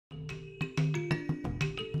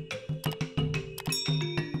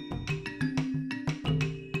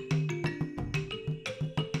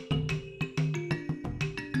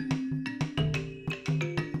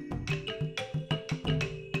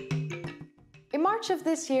March of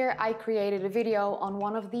this year, I created a video on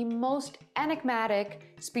one of the most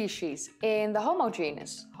enigmatic species in the Homo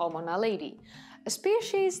genus, Homo Naledi. A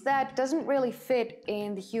species that doesn't really fit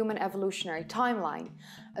in the human evolutionary timeline.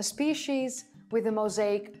 A species with a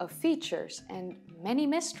mosaic of features and many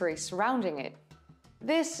mysteries surrounding it.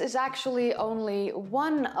 This is actually only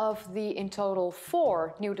one of the in total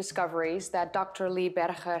 4 new discoveries that Dr.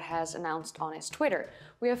 Berger has announced on his Twitter.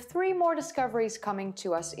 We have 3 more discoveries coming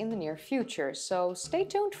to us in the near future, so stay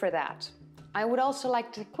tuned for that. I would also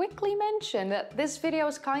like to quickly mention that this video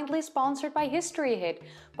is kindly sponsored by History Hit,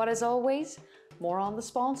 but as always, more on the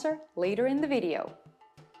sponsor later in the video.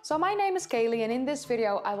 So my name is Kaylee, and in this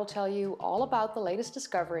video I will tell you all about the latest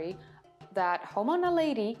discovery that Homo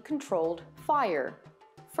Naledi controlled fire.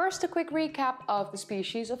 First, a quick recap of the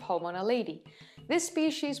species of Homo Naledi. This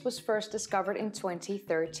species was first discovered in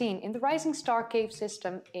 2013 in the Rising Star cave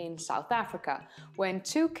system in South Africa, when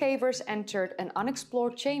 2 cavers entered an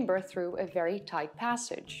unexplored chamber through a very tight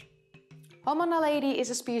passage. Homo Naledi is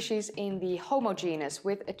a species in the Homo genus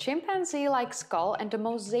with a chimpanzee-like skull and a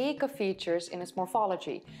mosaic of features in its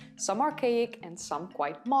morphology, some archaic and some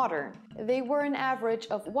quite modern. They were an average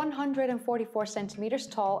of 144 centimeters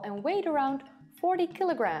tall and weighed around 40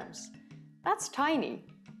 kilograms. That's tiny.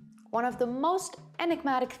 One of the most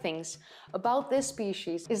enigmatic things about this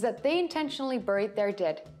species is that they intentionally buried their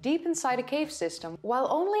dead deep inside a cave system while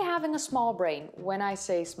only having a small brain. When I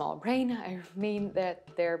say small brain, I mean that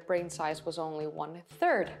their brain size was only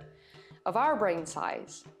 1/3 of our brain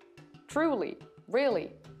size. Truly,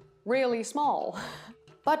 really small.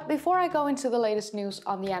 But before I go into the latest news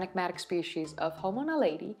on the enigmatic species of Homo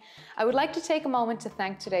Naledi, I would like to take a moment to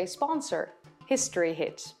thank today's sponsor, History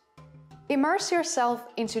Hit. Immerse yourself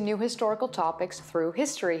into new historical topics through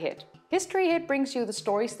History Hit. History Hit brings you the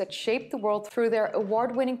stories that shaped the world through their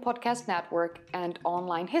award-winning podcast network and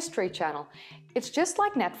online history channel. It's just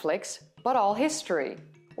like Netflix, but all history.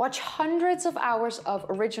 Watch hundreds of hours of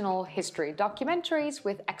original history documentaries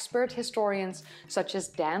with expert historians such as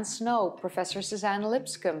Dan Snow, Professor Suzanne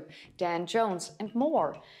Lipscomb, Dan Jones, and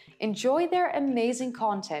more. Enjoy their amazing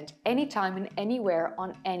content anytime and anywhere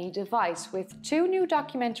on any device with 2 new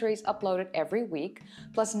documentaries uploaded every week,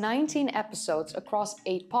 plus 19 episodes across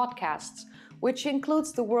 8 podcasts, which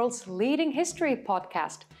includes the world's leading history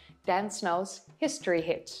podcast, Dan Snow's History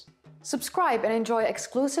Hit. Subscribe and enjoy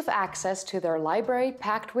exclusive access to their library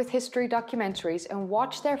packed with history documentaries and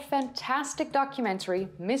watch their fantastic documentary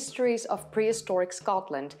Mysteries of Prehistoric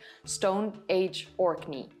Scotland, Stone Age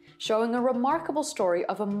Orkney, showing a remarkable story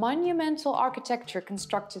of a monumental architecture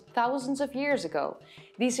constructed thousands of years ago.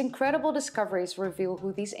 These incredible discoveries reveal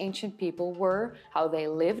who these ancient people were, how they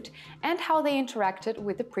lived, and how they interacted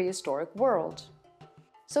with the prehistoric world.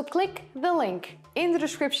 So click the link in the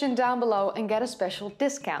description down below and get a special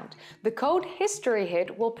discount. The code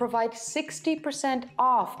HISTORYHIT will provide 60%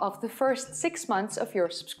 off of the first 6 months of your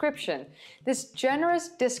subscription. This generous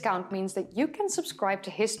discount means that you can subscribe to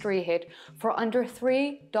History Hit for under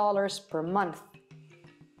 $3 per month.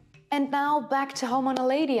 And now back to Homo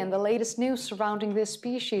Naledi and the latest news surrounding this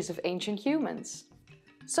species of ancient humans.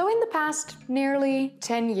 So in the past nearly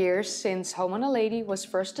 10 years since Homo Naledi was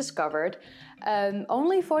first discovered,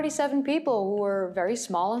 only 47 people who were very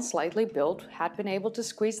small and slightly built had been able to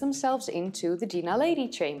squeeze themselves into the Dinaledi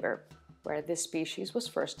Chamber, where this species was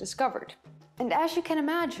first discovered. And as you can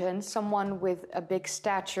imagine, someone with a big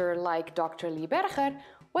stature like Dr. Berger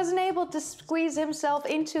wasn't able to squeeze himself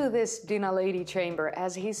into this Dinaledi Chamber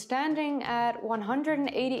as he's standing at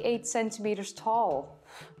 188 centimeters tall.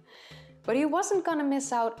 But he wasn't gonna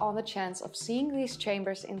miss out on the chance of seeing these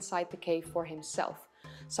chambers inside the cave for himself.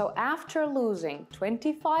 So after losing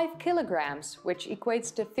 25 kilograms, which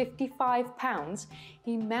equates to 55 pounds,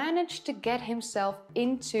 he managed to get himself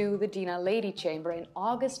into the Dinaledi Chamber in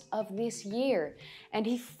August of this year. And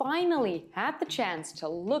he finally had the chance to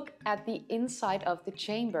look at the inside of the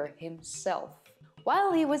chamber himself.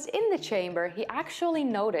 While he was in the chamber, he actually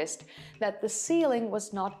noticed that the ceiling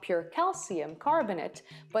was not pure calcium carbonate,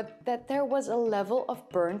 but that there was a level of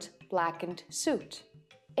burnt, blackened soot.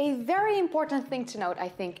 A very important thing to note, I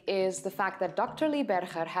think, is the fact that Dr.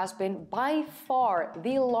 Berger has been by far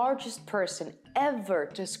the largest person ever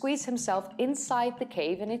to squeeze himself inside the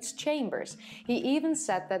cave and its chambers. He even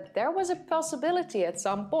said that there was a possibility at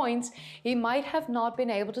some points he might have not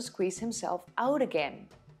been able to squeeze himself out again.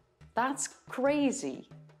 That's crazy.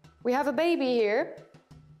 We have a baby here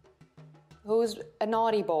who's a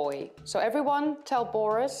naughty boy. So everyone tell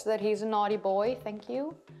Boris that he's a naughty boy, thank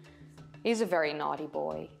you. He's a very naughty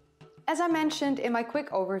boy. As I mentioned in my quick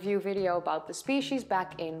overview video about the species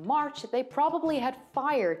back in March, they probably had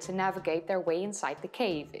fire to navigate their way inside the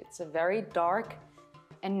cave. It's a very dark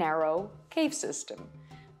and narrow cave system.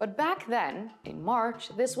 But back then, in March,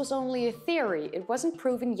 this was only a theory. It wasn't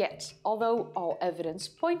proven yet, although all evidence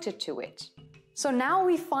pointed to it. So now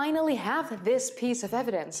we finally have this piece of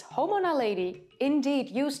evidence. Homo naledi indeed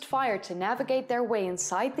used fire to navigate their way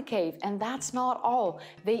inside the cave, and that's not all.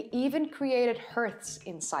 They even created hearths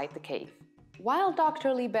inside the cave. While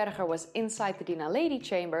Dr. Berger was inside the Dinaledi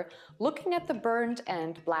Chamber, looking at the burned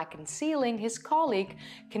and blackened ceiling, his colleague,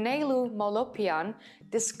 Dinaledi Chamber,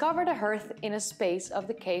 discovered a hearth in a space of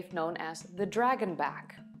the cave known as the Dragon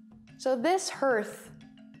Back. So this hearth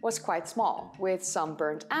was quite small, with some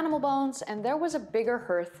burnt animal bones, and there was a bigger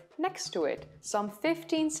hearth next to it, some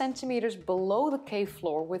 15 centimeters below the cave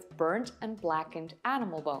floor, with burnt and blackened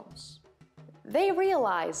animal bones. They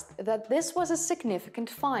realized that this was a significant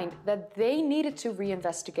find, that they needed to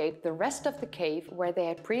reinvestigate the rest of the cave where they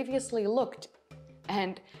had previously looked,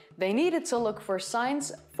 and they needed to look for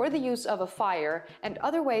signs for the use of a fire and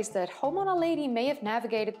other ways that Homo naledi may have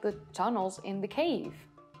navigated the tunnels in the cave.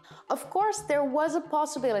 Of course, there was a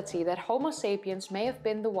possibility that Homo sapiens may have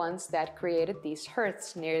been the ones that created these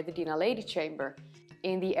hearths near the Dinaledi Chamber,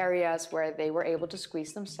 in the areas where they were able to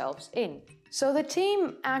squeeze themselves in. So the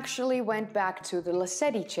team actually went back to the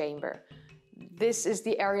Dinaledi Chamber. This is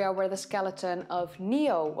the area where the skeleton of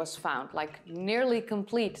Neo was found, like nearly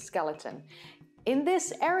complete skeleton. In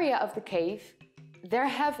this area of the cave, there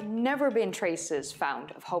have never been traces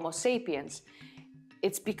found of Homo sapiens.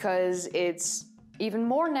 It's because it's even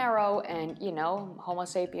more narrow and, Homo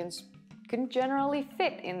sapiens couldn't generally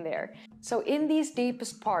fit in there. So in these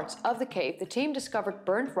deepest parts of the cave, the team discovered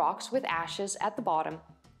burnt rocks with ashes at the bottom.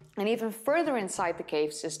 And even further inside the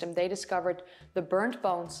cave system, they discovered the burnt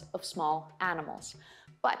bones of small animals.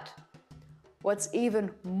 But what's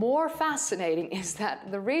even more fascinating is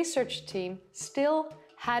that the research team still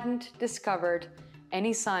hadn't discovered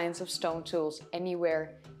any signs of stone tools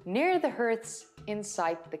anywhere near the hearths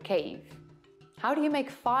inside the cave. How do you make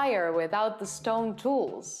fire without the stone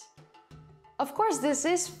tools? Of course, this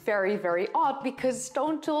is very, very odd because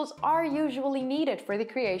stone tools are usually needed for the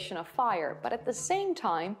creation of fire, but at the same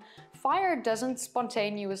time, fire doesn't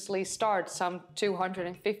spontaneously start some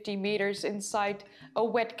 250 meters inside a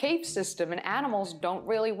wet cave system, and animals don't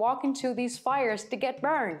really walk into these fires to get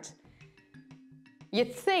burned.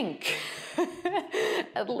 You'd think.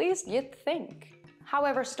 At least you'd think.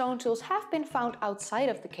 However, stone tools have been found outside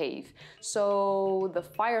of the cave, so the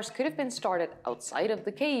fires could have been started outside of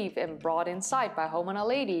the cave and brought inside by Homo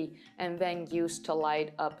naledi and then used to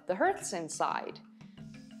light up the hearths inside.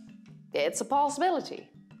 It's a possibility.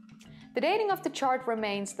 The dating of the chart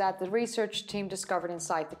remains that the research team discovered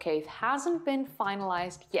inside the cave hasn't been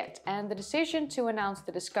finalized yet, and the decision to announce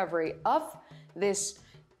the discovery of this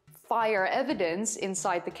fire evidence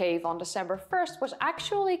inside the cave on December 1st was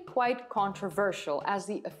actually quite controversial, as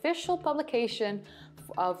the official publication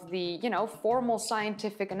of the, formal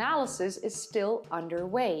scientific analysis is still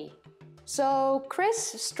underway. So Chris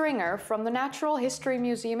Stringer from the Natural History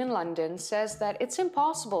Museum in London says that it's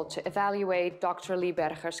impossible to evaluate Dr.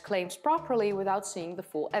 Berger's claims properly without seeing the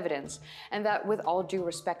full evidence, and that with all due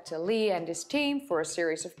respect to Lee and his team for a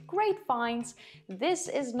series of great finds, this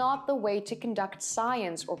is not the way to conduct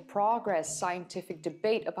science or progress scientific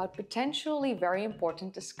debate about potentially very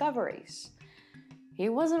important discoveries. He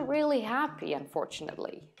wasn't really happy,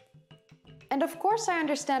 unfortunately. And of course I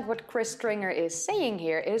understand what Chris Stringer is saying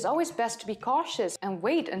here. It is always best to be cautious and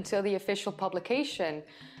wait until the official publication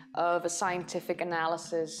of a scientific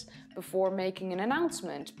analysis before making an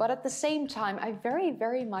announcement. But at the same time, I very,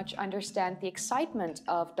 very much understand the excitement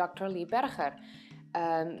of Dr. Berger.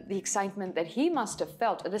 The excitement that he must have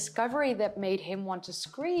felt, a discovery that made him want to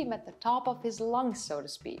scream at the top of his lungs, so to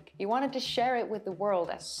speak. He wanted to share it with the world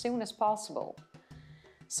as soon as possible.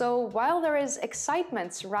 So while there is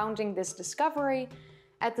excitement surrounding this discovery,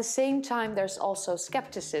 at the same time there's also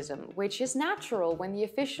skepticism, which is natural when the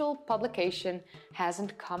official publication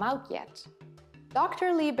hasn't come out yet.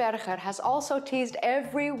 Dr. Berger has also teased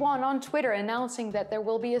everyone on Twitter, announcing that there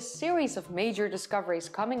will be a series of major discoveries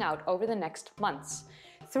coming out over the next months.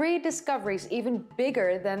 3 discoveries even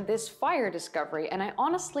bigger than this fire discovery, and I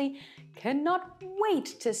honestly cannot wait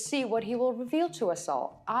to see what he will reveal to us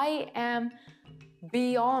all. I am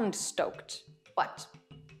beyond stoked. But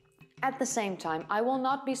at the same time, I will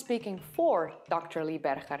not be speaking for Dr.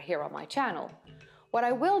 Berger here on my channel. What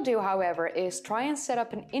I will do, however, is try and set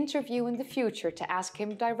up an interview in the future to ask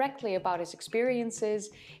him directly about his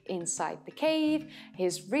experiences inside the cave,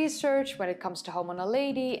 his research when it comes to Homo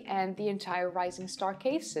Naledi, and the entire Rising Star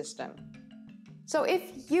cave system. So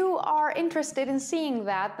if you are interested in seeing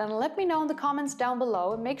that, then let me know in the comments down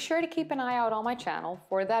below, and make sure to keep an eye out on my channel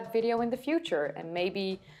for that video in the future, and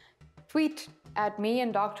maybe tweet at me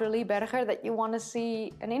and Dr. Lee Berger that you want to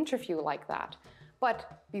see an interview like that.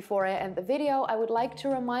 But before I end the video, I would like to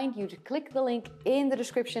remind you to click the link in the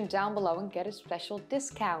description down below and get a special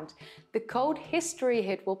discount. The code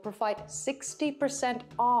HISTORYHIT will provide 60%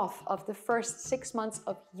 off of the first 6 months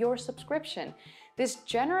of your subscription. This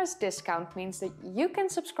generous discount means that you can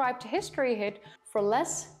subscribe to History Hit for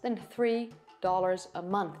less than $3 a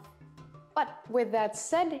month. But with that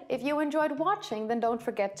said, if you enjoyed watching, then don't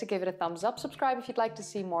forget to give it a thumbs up, subscribe if you'd like to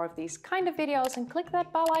see more of these kind of videos, and click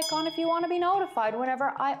that bell icon if you want to be notified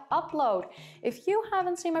whenever I upload. If you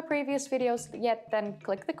haven't seen my previous videos yet, then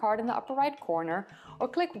click the card in the upper right corner, or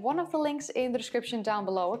click one of the links in the description down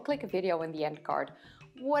below, or click a video in the end card.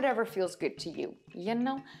 Whatever feels good to you, you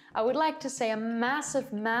know? I would like to say a massive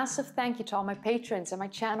thank you to all my patrons and my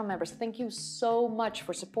channel members. Thank you so much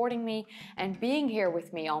for supporting me and being here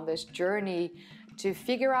with me on this journey to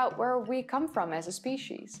figure out where we come from as a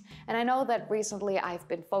species. And I know that recently I've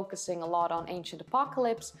been focusing a lot on ancient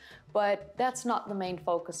apocalypse, but that's not the main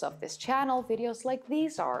focus of this channel. Videos like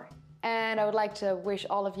these are. And I would like to wish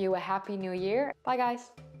all of you a happy new year. Bye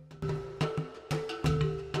guys.